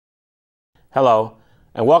Hello,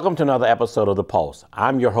 and welcome to another episode of The Pulse.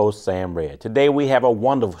 I'm your host, Sam Red. Today we have a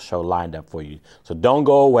wonderful show lined up for you, so don't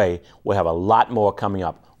go away. We'll have a lot more coming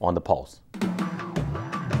up on The Pulse.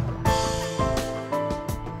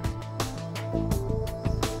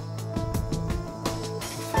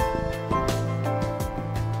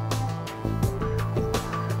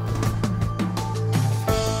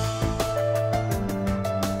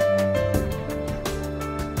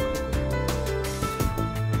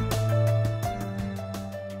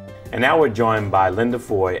 And now we're joined by Linda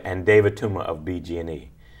Foy and David Tuma of BG&E.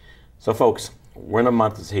 So folks, winter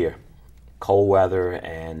month is here, cold weather,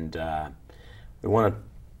 and we want to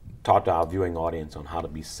talk to our viewing audience on how to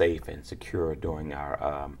be safe and secure during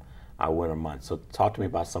our winter months. So talk to me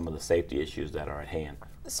about some of the safety issues that are at hand.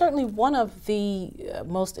 Certainly one of the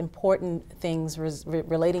most important things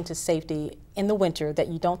relating to safety in the winter that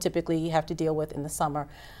you don't typically have to deal with in the summer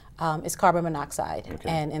is carbon monoxide. Okay.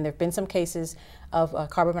 And there have been some cases of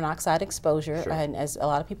carbon monoxide exposure, Sure. and as a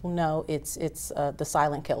lot of people know, it's the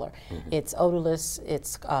silent killer. Mm-hmm. It's odorless,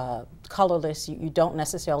 it's colorless. You don't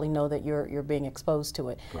necessarily know that you're being exposed to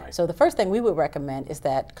it. Right. So the first thing we would recommend is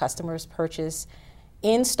that customers purchase,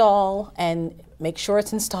 install, and make sure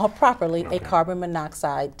it's installed properly, Okay. a carbon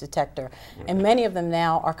monoxide detector. Okay. And many of them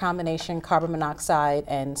now are combination carbon monoxide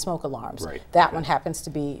and smoke alarms. Right. That Okay. one happens to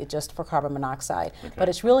be just for carbon monoxide. Okay. But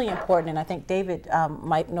it's really important, and I think David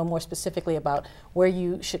might know more specifically about where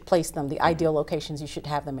you should place them, the ideal locations you should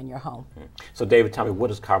have them in your home. So David, tell me, where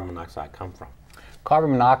does carbon monoxide come from? Carbon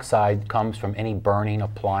monoxide comes from any burning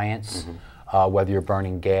appliance, whether you're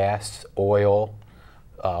burning gas, oil,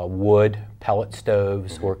 wood, pellet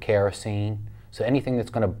stoves, or kerosene. So anything that's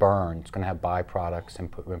going to burn, it's going to have byproducts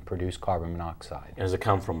and produce carbon monoxide. Does it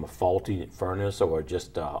come from a faulty furnace or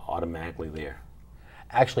just automatically there?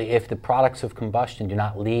 Actually, if the products of combustion do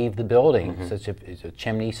not leave the building, such as a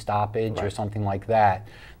chimney stoppage or Right. something like that,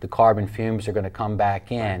 the carbon fumes are going to come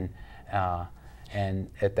back in, and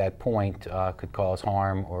at that point could cause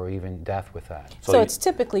harm or even death with that. So it's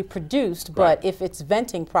typically produced, but Right. if it's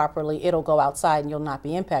venting properly, it'll go outside and you'll not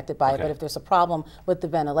be impacted by it. Okay. But if there's a problem with the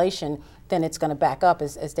ventilation, then it's going to back up,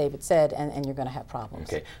 as David said, and you're going to have problems.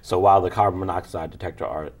 Okay, so while the carbon monoxide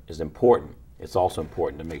detector is important, it's also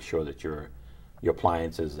important to make sure that your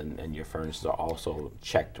appliances and your furnaces are also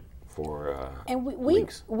checked for And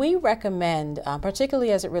leaks. we recommend,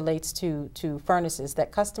 particularly as it relates to furnaces,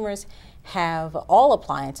 that customers have all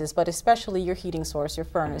appliances, but especially your heating source, your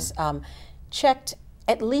furnace, checked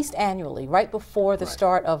at least annually, right before the Right.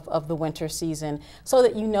 start of the winter season, so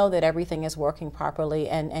that you know that everything is working properly,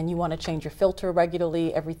 and you want to change your filter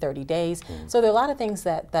regularly every 30 days. So there are a lot of things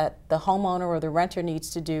that the homeowner or the renter needs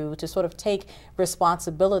to do to sort of take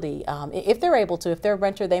responsibility. If they're able to, if they're a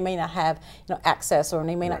renter, they may not have access, or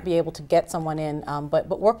they may not Right. be able to get someone in, but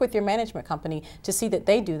work with your management company to see that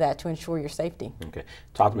they do that to ensure your safety. Okay,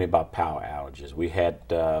 talk to me about power outages. We had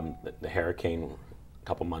the hurricane a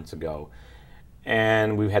couple months ago,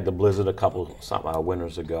 and we had the blizzard a couple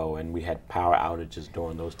winters ago, and we had power outages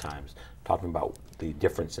during those times. Talk to me about the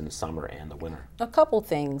difference in the summer and the winter. A couple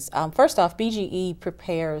things. First off, BGE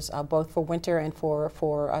prepares both for winter and for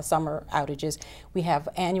summer outages. We have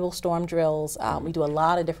annual storm drills. We do a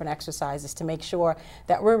lot of different exercises to make sure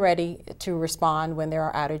that we're ready to respond when there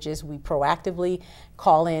are outages. We proactively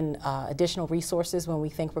call in additional resources when we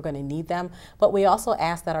think we're going to need them. But we also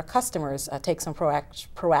ask that our customers take some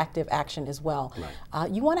proactive action as well.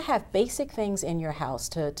 Right. You want to have basic things in your house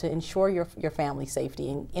to ensure your family's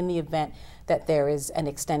safety in the event that there is an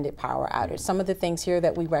extended power outage. Some of the things here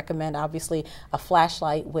that we recommend, obviously, a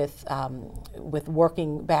flashlight with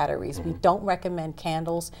working batteries. We don't recommend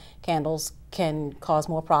candles. Candles can cause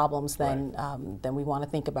more problems than we want to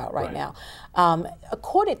think about right now. A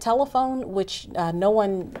corded telephone, which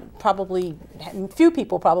few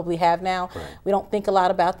people probably have now. Right. We don't think a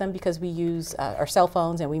lot about them because we use our cell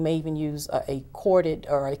phones, and we may even use a corded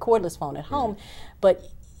or a cordless phone at home. But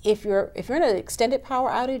if you're in an extended power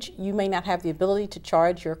outage, you may not have the ability to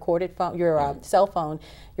charge your corded phone, your cell phone.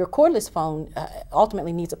 Your cordless phone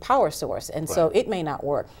ultimately needs a power source, and so it may not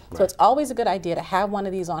work. So it's always a good idea to have one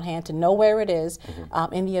of these on hand to know where it is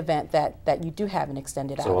in the event that you do have an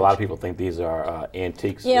extended outage. So a lot of people think these are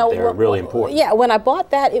antiques, but they're really important. Yeah, when I bought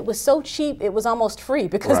that, it was so cheap, it was almost free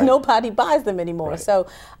because Right. nobody buys them anymore. Right. So,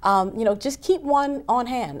 just keep one on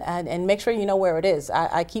hand and make sure you know where it is.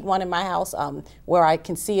 I keep one in my house where I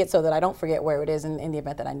can see it so that I don't forget where it is in the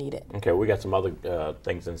event that I need it. Okay, we got some other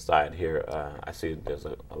things inside here. I see there's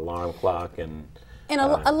an alarm clock and And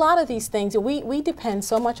a lot of these things, we depend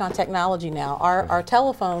so much on technology now. Our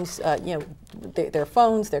telephones, you know, their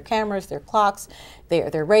phones, their cameras, their clocks,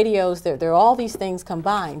 their radios, they're all these things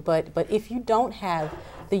combined. But if you don't have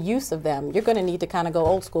the use of them, you're going to need to kind of go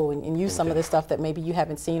old school and use some of this stuff that maybe you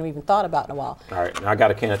haven't seen or even thought about in a while. All right, now I got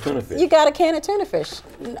a can of tuna fish. You got a can of tuna fish,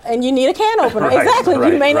 and you need a can opener. Right, exactly.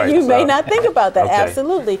 right, you may not think about that. Okay.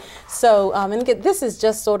 Absolutely. So, and this is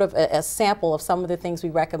just sort of a sample of some of the things we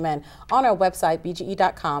recommend on our website,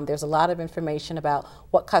 bge.com. There's a lot of information about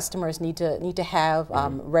what customers need to have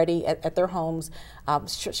ready at their homes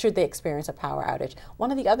should they experience a power outage. One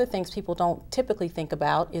of the other things people don't typically think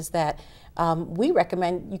about is that we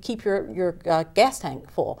recommend you keep your gas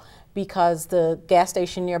tank full, because the gas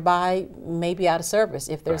station nearby may be out of service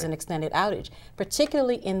if there's an extended outage.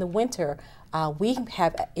 Particularly in the winter, we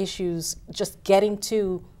have issues just getting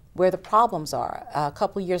to where the problems are. A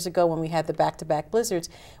couple of years ago when we had the back-to-back blizzards,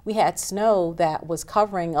 we had snow that was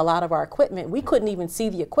covering a lot of our equipment. We couldn't even see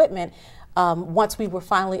the equipment once we were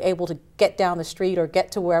finally able to get down the street or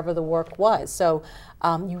get to wherever the work was. So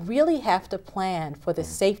you really have to plan for the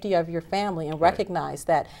safety of your family and recognize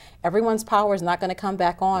that everyone's power is not going to come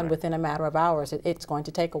back on within a matter of hours. It's going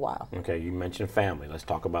to take a while. Okay, you mentioned family. Let's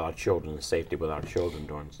talk about our children and safety with our children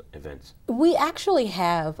during events. We actually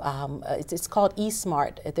have, it's called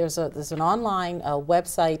eSmart. There's an online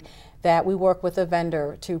website that we work with a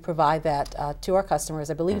vendor to provide that to our customers.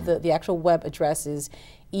 I believe the actual web address is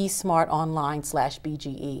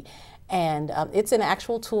eSmartOnline/BGE. And it's an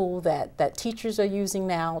actual tool that teachers are using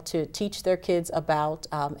now to teach their kids about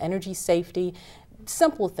energy safety.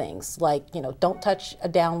 Simple things like, you know, don't touch a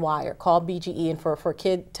down wire, call BGE, and for a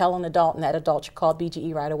kid, tell an adult, and that adult should call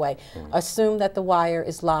BGE right away. Assume that the wire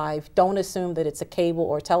is live. Don't assume that it's a cable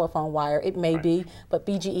or telephone wire. It may be, but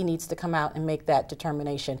BGE needs to come out and make that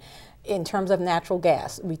determination. In terms of natural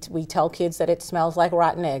gas, we tell kids that it smells like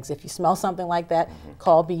rotten eggs. If you smell something like that,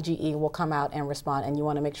 call BGE, we'll come out and respond, and you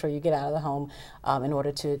want to make sure you get out of the home in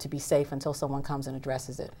order to be safe until someone comes and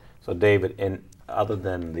addresses it. So David, other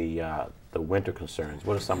than the winter concerns,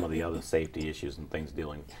 what are some of the other safety issues and things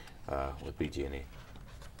dealing with BG&E?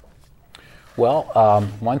 Well,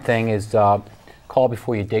 one thing is Call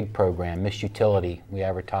Before You Dig program, Miss Utility. We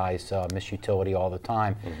advertise Miss Utility all the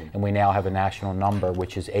time, and we now have a national number,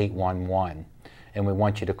 which is 811. And we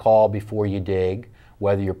want you to call before you dig,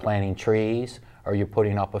 whether you're planting trees or you're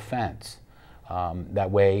putting up a fence.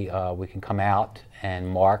 That way we can come out and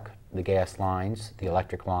mark the gas lines, the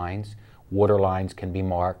electric lines, water lines can be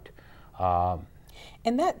marked.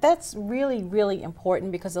 And that's really, really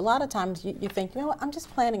important, because a lot of times you think, you know what, I'm just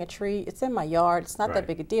planting a tree, it's in my yard, it's not that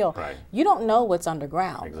big a deal. You don't know what's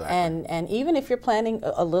underground. Exactly. And even if you're planting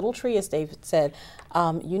a little tree, as David said,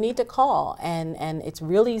 you need to call, and it's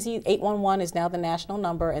real easy. 811 is now the national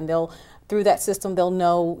number, and through that system, they'll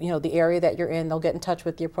know, you know, the area that you're in. They'll get in touch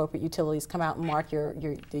with the appropriate utilities, come out and mark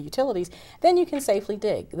the utilities. Then you can safely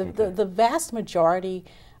dig. The vast majority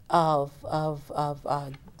of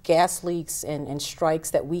gas leaks and strikes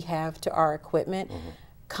that we have to our equipment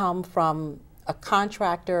come from a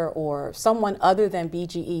contractor or someone other than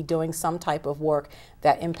BGE doing some type of work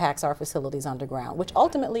that impacts our facilities underground, which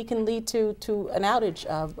ultimately can lead to an outage,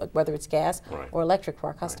 whether it's gas or electric, for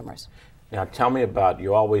our customers. Now tell me about,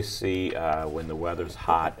 you always see when the weather's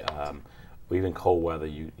hot, or even cold weather,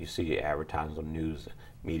 you see advertisements on news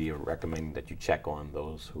media recommending that you check on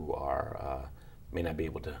those who are may not be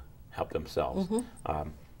able to help themselves.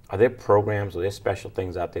 Are there programs, are there special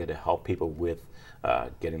things out there to help people with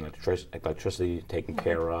getting electricity taken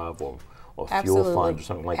care of, or fuel funds or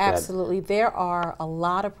something like that? Absolutely. There are a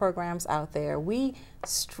lot of programs out there. We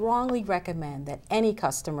strongly recommend that any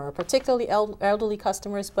customer, particularly elderly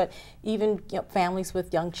customers, but even families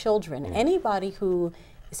with young children, anybody who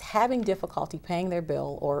is having difficulty paying their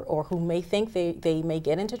bill or who may think they may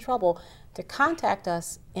get into trouble, to contact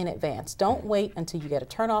us in advance. Don't wait until you get a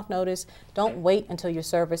turn-off notice. Don't wait until your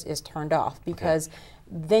service is turned off, because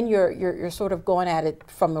then you're sort of going at it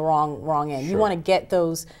from the wrong end. You want to get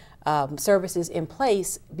those services in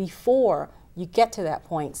place before you get to that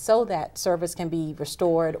point, so that service can be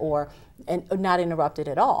restored and not interrupted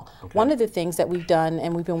at all. One of the things that we've done,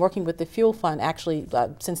 and we've been working with the Fuel Fund actually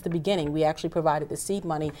since the beginning. We actually provided the seed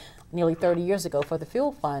money nearly 30 years ago for the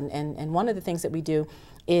Fuel Fund, and one of the things that we do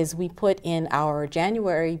is we put in our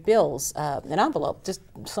January bills an envelope, just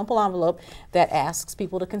a simple envelope that asks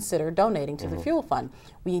people to consider donating to the Fuel Fund.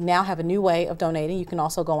 We now have a new way of donating. You can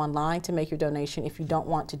also go online to make your donation if you don't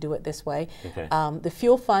want to do it this way. The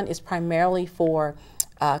Fuel Fund is primarily for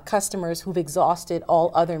customers who've exhausted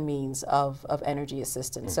all other means of energy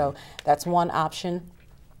assistance. So that's one option.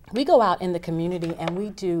 we go out in the community and we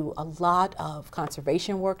do a lot of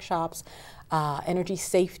conservation workshops, energy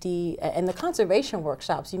safety. And the conservation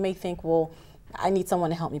workshops, you may think, well, I need someone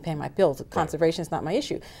to help me pay my bills. Conservation is not my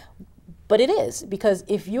issue. But it is, because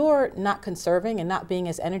if you're not conserving and not being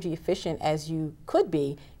as energy efficient as you could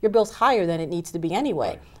be, your bill's higher than it needs to be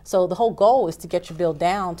anyway. So the whole goal is to get your bill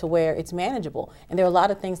down to where it's manageable. And there are a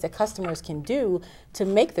lot of things that customers can do to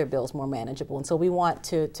make their bills more manageable. And so we want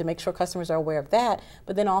to make sure customers are aware of that,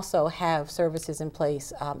 but then also have services in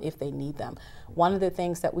place if they need them. One of the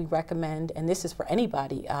things that we recommend, and this is for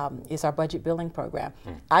anybody, is our budget billing program.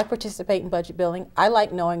 I participate in budget billing. I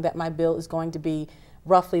like knowing that my bill is going to be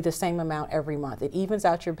roughly the same amount every month. It evens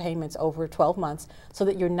out your payments over 12 months so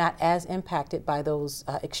that you're not as impacted by those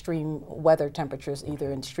extreme weather temperatures,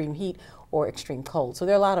 either extreme heat or extreme cold. So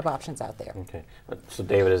there are a lot of options out there. Okay. So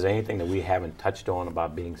David, is there anything that we haven't touched on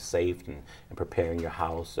about being safe and preparing your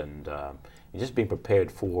house and just being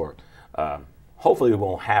prepared for, hopefully we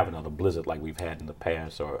won't have another blizzard like we've had in the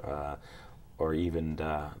past, or even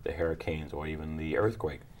the hurricanes or even the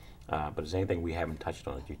earthquake. But is there anything we haven't touched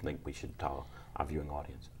on that you think we should tell our viewing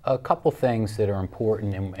audience? A couple things that are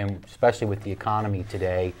important, and especially with the economy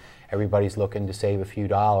today, everybody's looking to save a few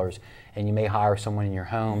dollars, and you may hire someone in your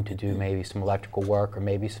home to do maybe some electrical work or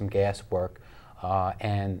maybe some gas work,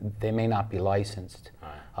 and they may not be licensed.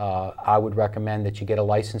 I would recommend that you get a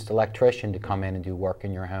licensed electrician to come in and do work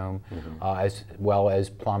in your home, as well as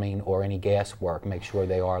plumbing or any gas work. Make sure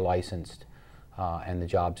they are licensed. And the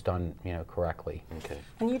job's done, correctly. Okay.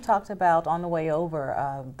 And you talked about on the way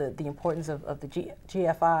over the importance of the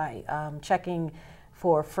GFI, checking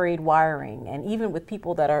for frayed wiring, and even with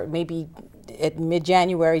people that are maybe at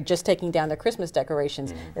mid-January just taking down their Christmas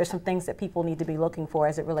decorations, there's some things that people need to be looking for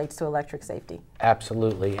as it relates to electric safety.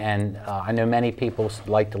 Absolutely, and I know many people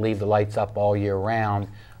like to leave the lights up all year round.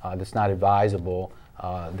 That's not advisable.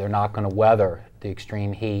 They're not going to weather the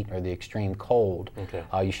extreme heat or the extreme cold. Okay.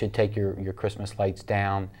 You should take your Christmas lights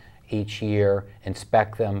down each year,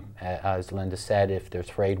 inspect them, as Linda said. If there's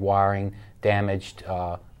frayed wiring, damaged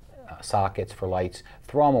sockets for lights,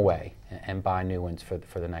 throw them away and buy new ones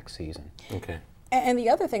for the next season. Okay. And the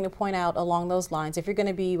other thing to point out along those lines, if you're going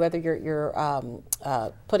to be, whether you're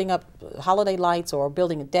putting up holiday lights or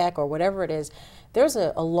building a deck or whatever it is, there's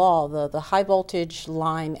a law, the High Voltage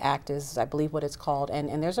Line Act is, I believe, what it's called,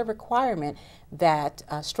 and there's a requirement that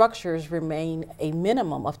structures remain a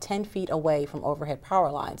minimum of 10 feet away from overhead power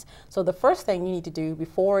lines. So the first thing you need to do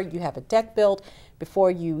before you have a deck built,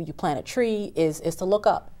 before you plant a tree, is to look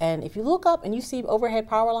up. And if you look up and you see overhead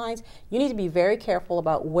power lines, you need to be very careful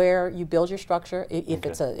about where you build your structure, if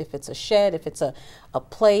it's a shed, if it's a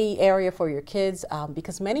play area for your kids,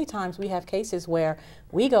 because many times we have cases where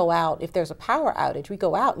we go out, if there's a power outage, we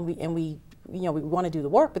go out and we want to do the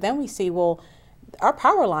work, but then we see, well, our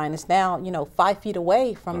power line is now 5 feet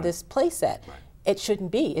away from this play set. Right. It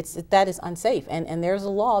shouldn't be. That is unsafe, and there's a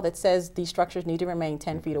law that says these structures need to remain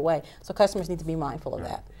 10 feet away. So customers need to be mindful of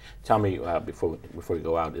that. Tell me before we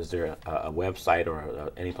go out, is there a website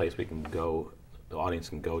or any place we can go, the audience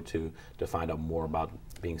can go to find out more about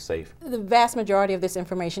being safe? The vast majority of this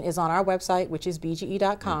information is on our website, which is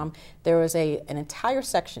bge.com. There is an entire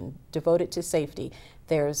section devoted to safety.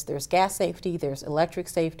 There's gas safety, there's electric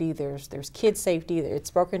safety, there's kid safety.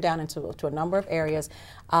 It's broken down into a number of areas,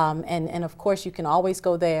 and of course you can always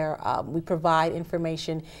go there. We provide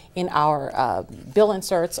information in our bill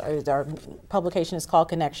inserts. Our publication is called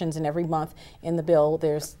Connections, and every month in the bill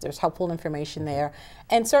there's helpful information there.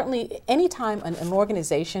 And certainly anytime an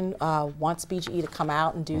organization wants BGE to come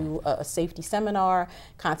out and do a safety seminar,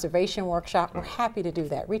 conservation workshop, we're happy to do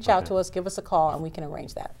that. Reach out to us, give us a call, and we can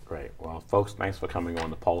arrange that. Great. Well, folks, thanks for coming on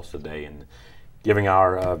the Pulse today and giving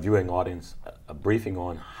our viewing audience a briefing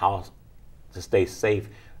on how to stay safe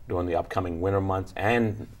during the upcoming winter months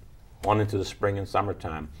and on into the spring and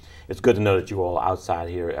summertime. It's good to know that you all are outside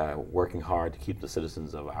here working hard to keep the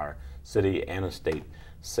citizens of our city and the state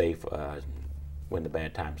safe when the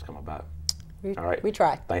bad times come about. All right. We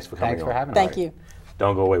try. Thanks for coming on. Thanks for having us. Thank you.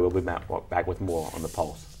 Don't go away. We'll be back with more on the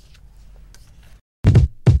Pulse.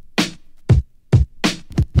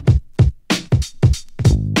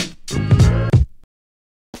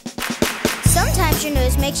 Sometimes your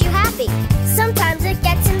nose makes you happy. Sometimes it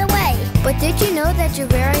gets in the way. But did you know that your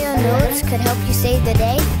very own nose could help you save the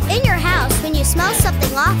day? In your house, when you smell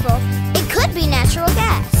something awful, it could be natural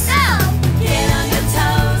gas. So, get on your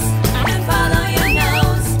toes and follow your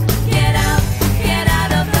nose. Get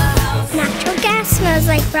out of the house. Natural gas smells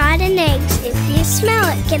like rotten eggs. If you smell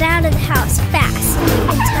it, get out of the house fast.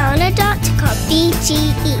 And tell an adult to call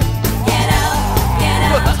BGE. Get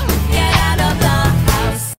out of the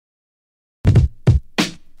house.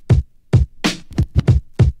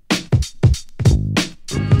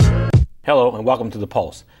 and welcome to The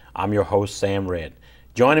Pulse. I'm your host, Sam Red.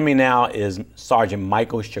 Joining me now is Sergeant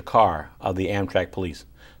Michael Shakar of the Amtrak Police.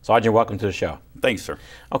 Sergeant, welcome to the show. Thanks, sir.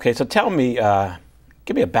 Okay, so tell me,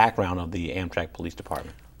 give me a background of the Amtrak Police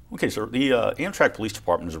Department. Okay, sir. The Amtrak Police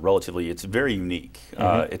Department is it's very unique.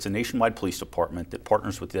 It's a nationwide police department that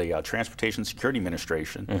partners with the Transportation Security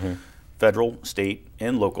Administration, federal, state,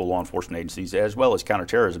 and local law enforcement agencies, as well as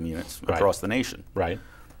counterterrorism units across the nation. Right.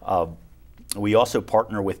 We also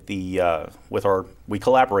partner with we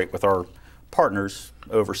collaborate with our partners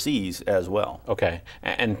overseas as well. Okay,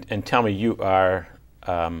 and tell me, you are,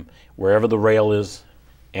 wherever the rail is,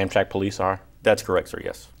 Amtrak Police are? That's correct, sir,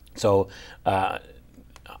 yes. So,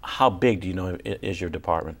 how big do you know is your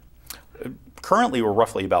department? Currently, we're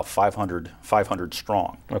roughly about 500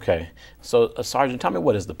 strong. Okay, so Sergeant, tell me,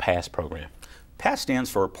 what is the PASS program? PASS stands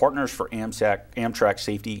for Partners for Amtrak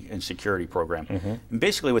Safety and Security Program. And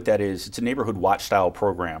basically what that is, it's a neighborhood watch style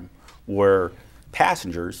program where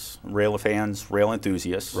passengers, rail fans, rail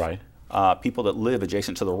enthusiasts, people that live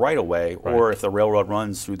adjacent to the right-of-way, or if the railroad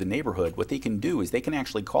runs through the neighborhood, what they can do is they can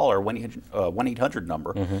actually call our 1-800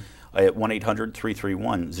 number at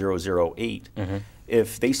 1-800-331-008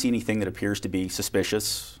 if they see anything that appears to be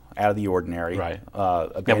suspicious, out of the ordinary. Now,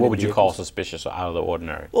 what would you call suspicious or out of the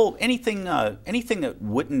ordinary? Well, anything that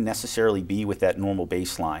wouldn't necessarily be with that normal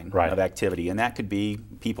baseline of activity, and that could be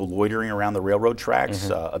people loitering around the railroad tracks,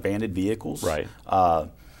 abandoned vehicles,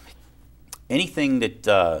 anything that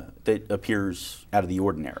appears out of the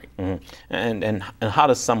ordinary. And how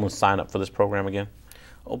does someone sign up for this program again?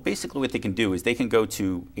 Well, basically what they can do is they can go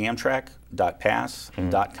to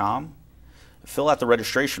amtrak.pass.com, fill out the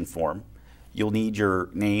registration form. You'll need your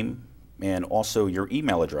name and also your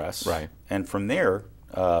email address. And from there,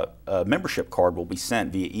 a membership card will be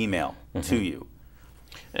sent via email to you.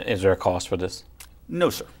 Is there a cost for this? No,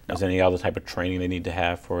 sir. No. Is there any other type of training they need to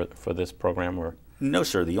have for this program? Or? No,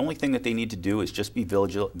 sir. The only thing that they need to do is just be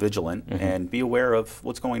vigilant and be aware of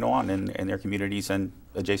what's going on in their communities and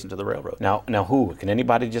adjacent to the railroad. Now, who? Can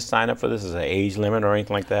anybody just sign up for this? Is there an age limit or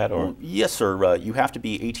anything like that? Or? Well, yes, sir. You have to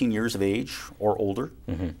be 18 years of age or older.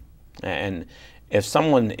 And if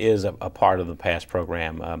someone is a part of the PASS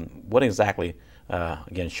program, what exactly,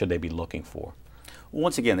 again, should they be looking for? Well,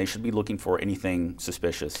 once again, they should be looking for anything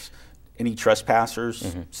suspicious. Any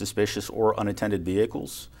trespassers, suspicious or unattended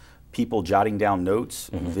vehicles, people jotting down notes,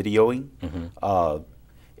 videoing,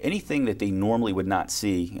 anything that they normally would not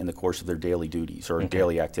see in the course of their daily duties or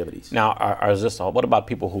daily activities. Now, what about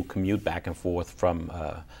people who commute back and forth from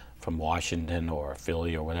Washington or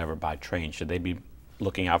Philly or whatever by train? Should they be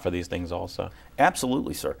looking out for these things also?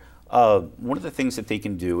 Absolutely, sir. One of the things that they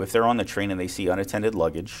can do if they're on the train and they see unattended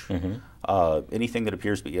luggage, anything that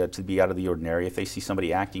appears to be out of the ordinary, if they see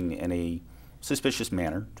somebody acting in a suspicious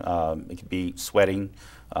manner, it could be sweating,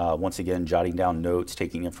 once again, jotting down notes,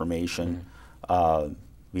 taking information,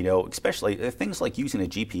 especially things like using a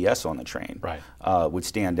GPS on the train would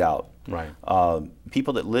stand out.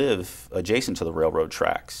 People that live adjacent to the railroad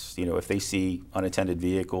tracks, if they see unattended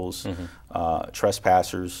vehicles,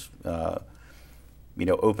 trespassers,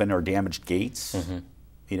 open or damaged gates,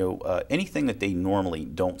 anything that they normally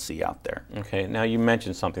don't see out there. Okay. Now, you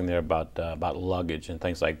mentioned something there about luggage and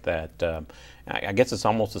things like that. I guess it's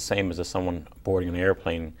almost the same as if someone boarding an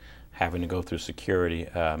airplane having to go through security.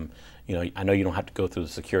 I know you don't have to go through the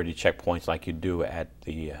security checkpoints like you do at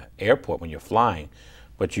the airport when you're flying,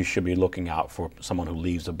 but you should be looking out for someone who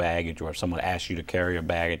leaves a baggage, or if someone asks you to carry a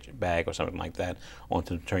bag or something like that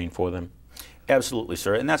onto the train for them. Absolutely,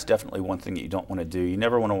 sir, and that's definitely one thing that you don't want to do. You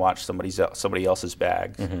never want to watch somebody else's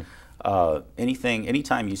bags.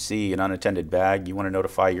 Anytime you see an unattended bag, you want to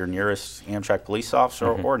notify your nearest Amtrak police officer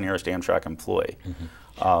or nearest Amtrak employee.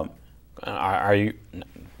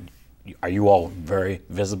 Are you all very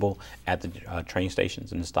visible at the train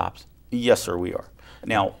stations and the stops? Yes, sir, we are.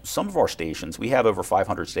 Now, some of our stations, we have over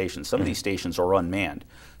 500 stations. Some of these stations are unmanned.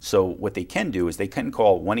 So what they can do is they can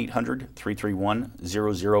call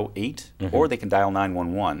 1-800-331-008, or they can dial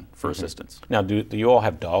 911 for assistance. Now, do you all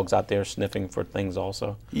have dogs out there sniffing for things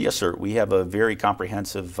also? Yes, sir. We have a very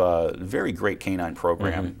comprehensive, very great canine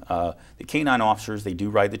program. The canine officers, they do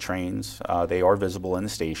ride the trains. They are visible in the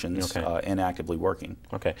stations and actively working.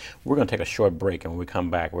 Okay. We're going to take a short break, and when we come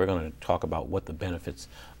back, we're going to talk about what the benefits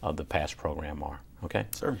of the PASS program are. Okay?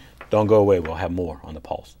 Sir. Don't go away. We'll have more on The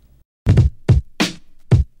Pulse.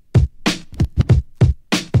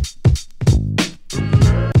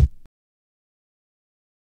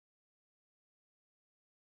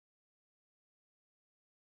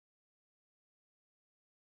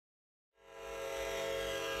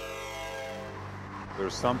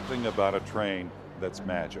 There's something about a train that's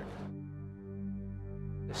magic.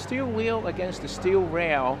 Steel wheel against the steel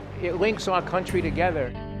rail, it links our country together.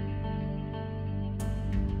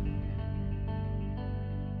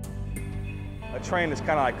 A train is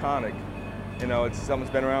kind of iconic. You know, it's something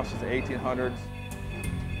that's been around since the 1800s.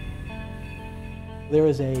 There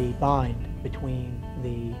is a bind between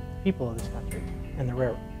the people of this country and the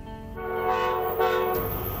railroad.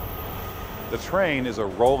 The train is a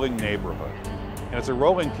rolling neighborhood, and it's a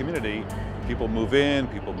rolling community. People move in,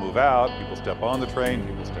 people move out, people step on the train,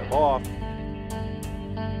 people step off.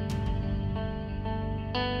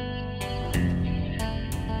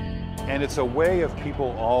 And it's a way of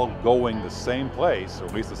people all going the same place, or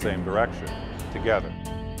at least the same direction, together.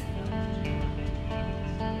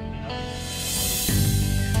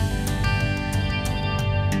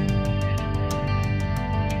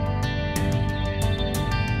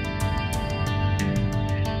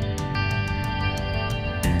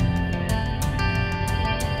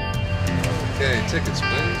 Okay, tickets,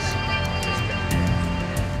 please.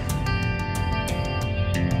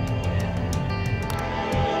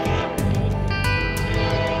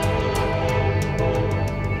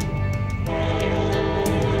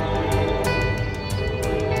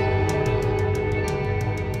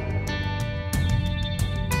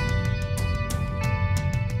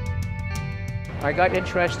 I got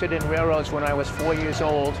interested in railroads when I was 4 years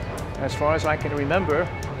old. As far as I can remember,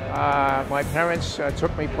 my parents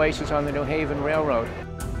took me places on the New Haven Railroad.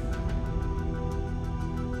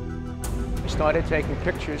 I started taking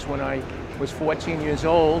pictures when I was 14 years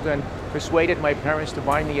old and persuaded my parents to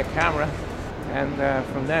buy me a camera. And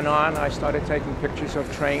from then on, I started taking pictures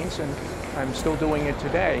of trains, and I'm still doing it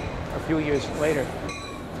today, a few years later.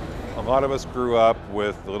 A lot of us grew up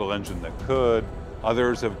with the little engine that could.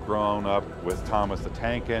 Others have grown up with Thomas the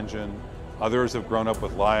Tank Engine. Others have grown up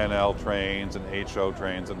with Lionel trains and HO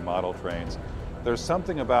trains and model trains. There's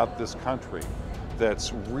something about this country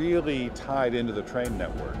that's really tied into the train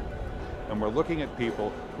network. And we're looking at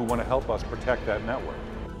people who want to help us protect that network.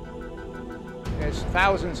 There's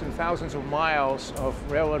thousands and thousands of miles of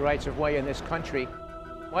railroad rights-of-way in this country.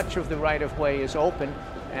 Much of the right-of-way is open,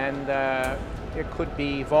 and it could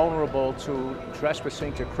be vulnerable to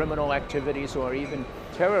trespassing, to criminal activities, or even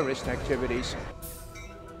terrorist activities.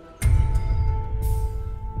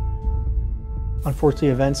 Unfortunately,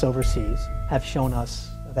 events overseas have shown us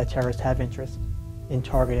that terrorists have interest in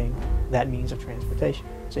targeting that means of transportation.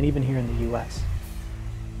 And even here in the U.S.,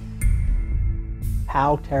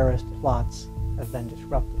 how terrorist plots have been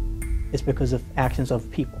disrupted is because of actions of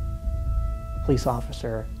people. A police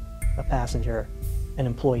officer, a passenger, an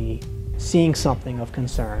employee, seeing something of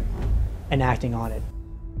concern and acting on it.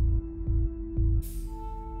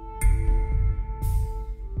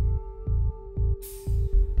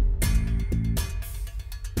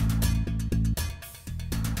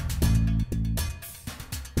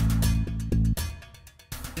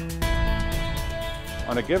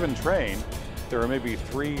 On a given train, there are maybe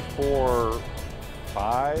 3, 4,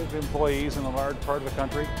 5 employees in a large part of the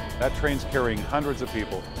country. That train's carrying hundreds of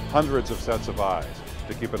people, hundreds of sets of eyes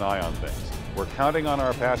to keep an eye on things. We're counting on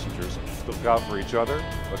our passengers to look out for each other,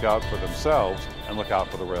 look out for themselves, and look out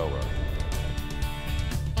for the railroad.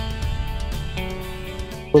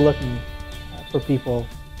 We're looking for people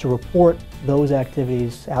to report those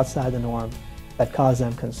activities outside the norm that cause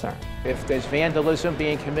them concern. If there's vandalism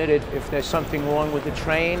being committed, if there's something wrong with the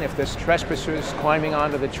train, if there's trespassers climbing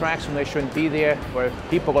onto the tracks when they shouldn't be there, or if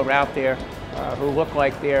people are out there who look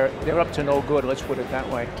like they're up to no good, let's put it that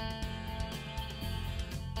way.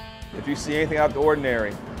 If you see anything out of the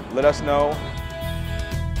ordinary, let us know.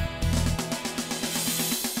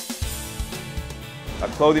 A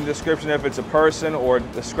clothing description if it's a person, or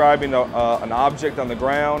describing an object on the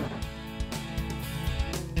ground.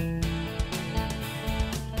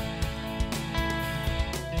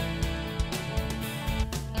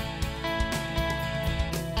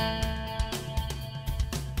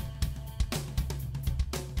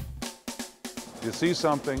 If you see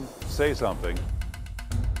something, say something.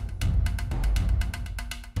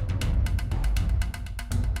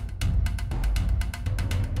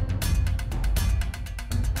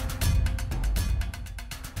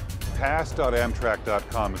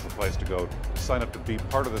 pass.amtrak.com is the place to go to sign up to be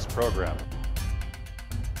part of this program.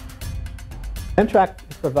 Amtrak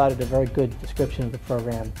has provided a very good description of the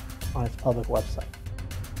program on its public website.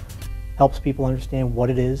 Helps people understand what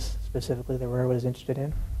it is specifically the railroad is interested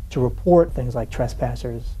in, to report things like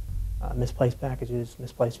trespassers, misplaced packages,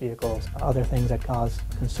 misplaced vehicles, other things that cause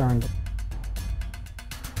concern.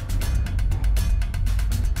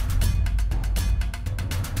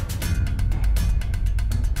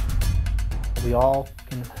 We all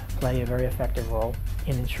can play a very effective role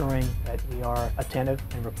in ensuring that we are attentive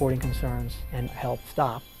and reporting concerns and help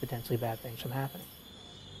stop potentially bad things from happening.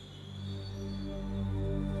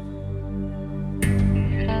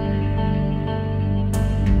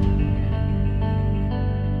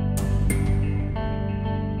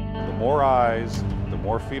 The more eyes, the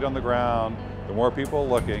more feet on the ground, the more people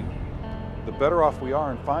looking, the better off we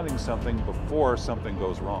are in finding something before something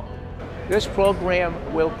goes wrong. This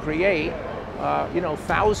program will create,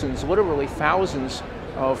 thousands, literally thousands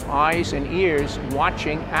of eyes and ears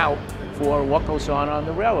watching out for what goes on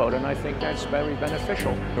the railroad, and I think that's very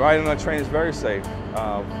beneficial. Riding on a train is very safe,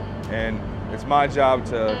 and it's my job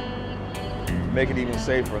to make it even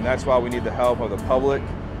safer, and that's why we need the help of the public,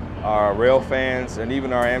 our rail fans, and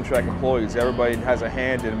even our Amtrak employees. Everybody has a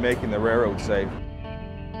hand in making the railroad safe.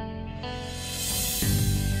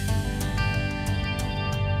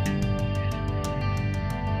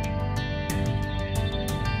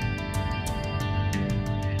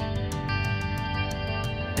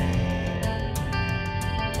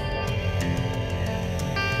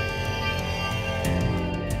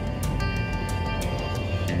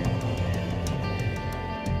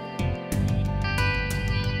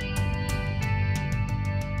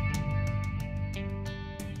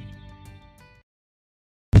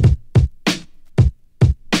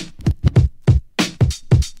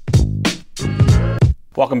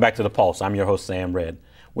 Welcome back to The Pulse. I'm your host, Sam Red.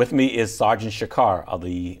 With me is Sergeant Shakar of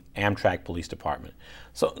the Amtrak Police Department.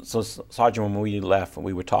 So Sergeant, when we left,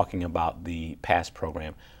 we were talking about the PASS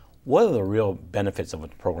program. What are the real benefits of a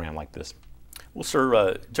program like this? Well,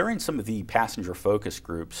 sir, during some of the passenger focus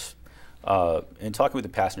groups, in talking with the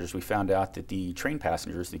passengers, we found out that the train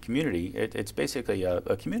passengers, the community, it's basically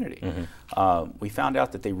a community. Mm-hmm. We found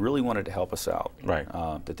out that they really wanted to help us out, right?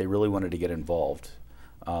 That they really wanted to get involved.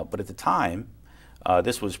 But at the time,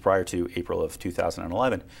 this was prior to April of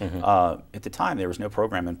 2011. Mm-hmm. At the time, there was no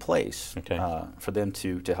program in place for them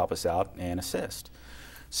to help us out and assist.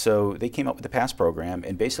 So they came up with the PASS program,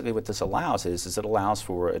 and basically what this allows is it allows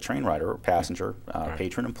for a train rider or passenger,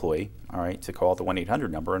 patron, employee, all right, to call the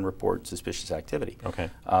 1-800 number and report suspicious activity.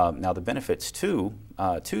 Okay. Now the benefits to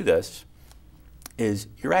this is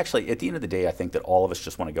you're actually, at the end of the day, I think that all of us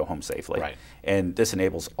just want to go home safely. Right. And this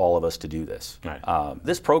enables all of us to do this. Right.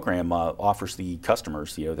 This program offers the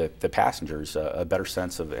customers, the passengers, a better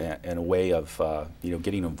sense of and a way of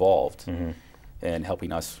getting involved. Mm-hmm. And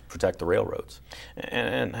helping us protect the railroads.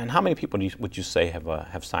 And how many people would you say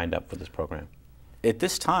have signed up for this program? At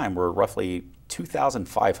this time, we're roughly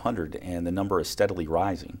 2,500, and the number is steadily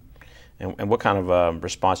rising. And what kind of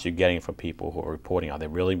response are you getting from people who are reporting? Are they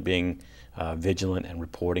really being vigilant and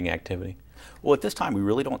reporting activity? Well, at this time, we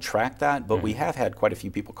really don't track that, but we have had quite a few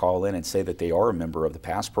people call in and say that they are a member of the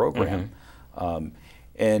PASS program. Mm-hmm.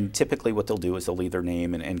 And typically what they'll do is they'll leave their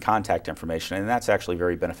name and contact information, and that's actually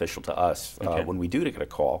very beneficial to us when we do get a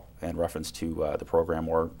call in reference to the program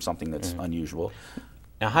or something that's unusual.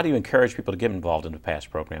 Now, how do you encourage people to get involved in the PASS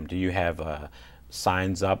program? Do you have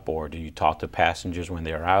signs up, or do you talk to passengers when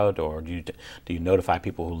they're out, or do you notify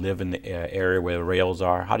people who live in the area where the rails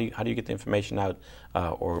are? How do you get the information out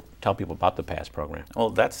or tell people about the PASS program?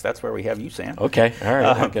 Well, that's where we have you, Sam. Okay, all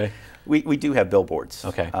right, okay. We do have billboards.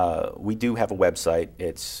 Okay. We do have a website.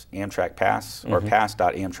 It's Amtrak PASS or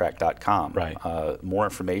pass.amtrak.com. Right. More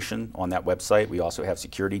information on that website. We also have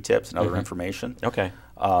security tips and other information. Okay.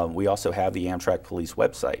 We also have the Amtrak Police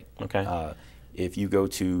website. Okay. If you go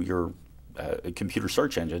to your computer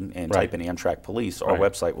search engine and type in Amtrak Police, our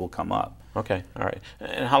website will come up. Okay, all right.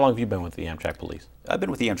 And how long have you been with the Amtrak Police? I've been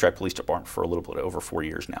with the Amtrak Police Department for a little bit over 4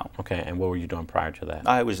 years now. Okay, and what were you doing prior to that?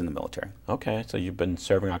 I was in the military. Okay, so you've been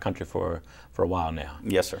serving our country for a while now.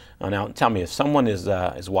 Yes, sir. Now, tell me, if someone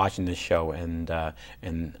is watching this show and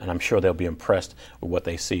I'm sure they'll be impressed with what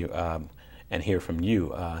they see and hear from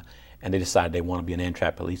you, and they decide they want to be an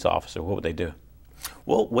Amtrak police officer, what would they do?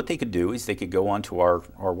 Well, what they could do is they could go onto our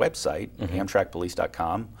website,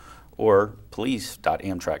 amtrakpolice.com, or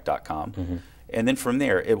police.amtrak.com. And then from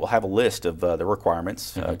there, it will have a list of the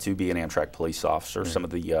requirements to be an Amtrak police officer, some of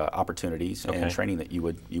the opportunities and training that you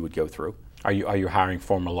would go through. Are you hiring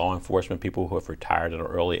former law enforcement people who have retired at an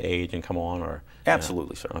early age and come on, or?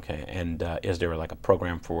 Absolutely, sir. Okay, and is there like a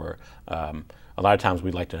program for? A lot of times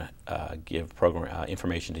we'd like to give program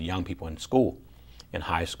information to young people in school, in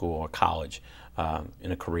high school or college,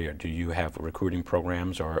 in a career. Do you have recruiting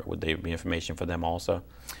programs, or would there be information for them also?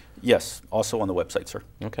 Yes, also on the website, sir.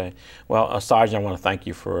 Okay. Well, Sergeant, I want to thank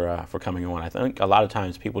you for coming on. I think a lot of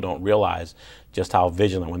times people don't realize just how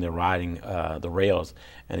vigilant when they're riding the rails,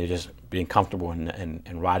 and they're just being comfortable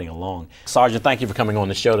and riding along. Sergeant, thank you for coming on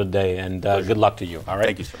the show today, and good luck to you. All right.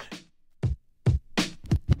 Thank you, sir.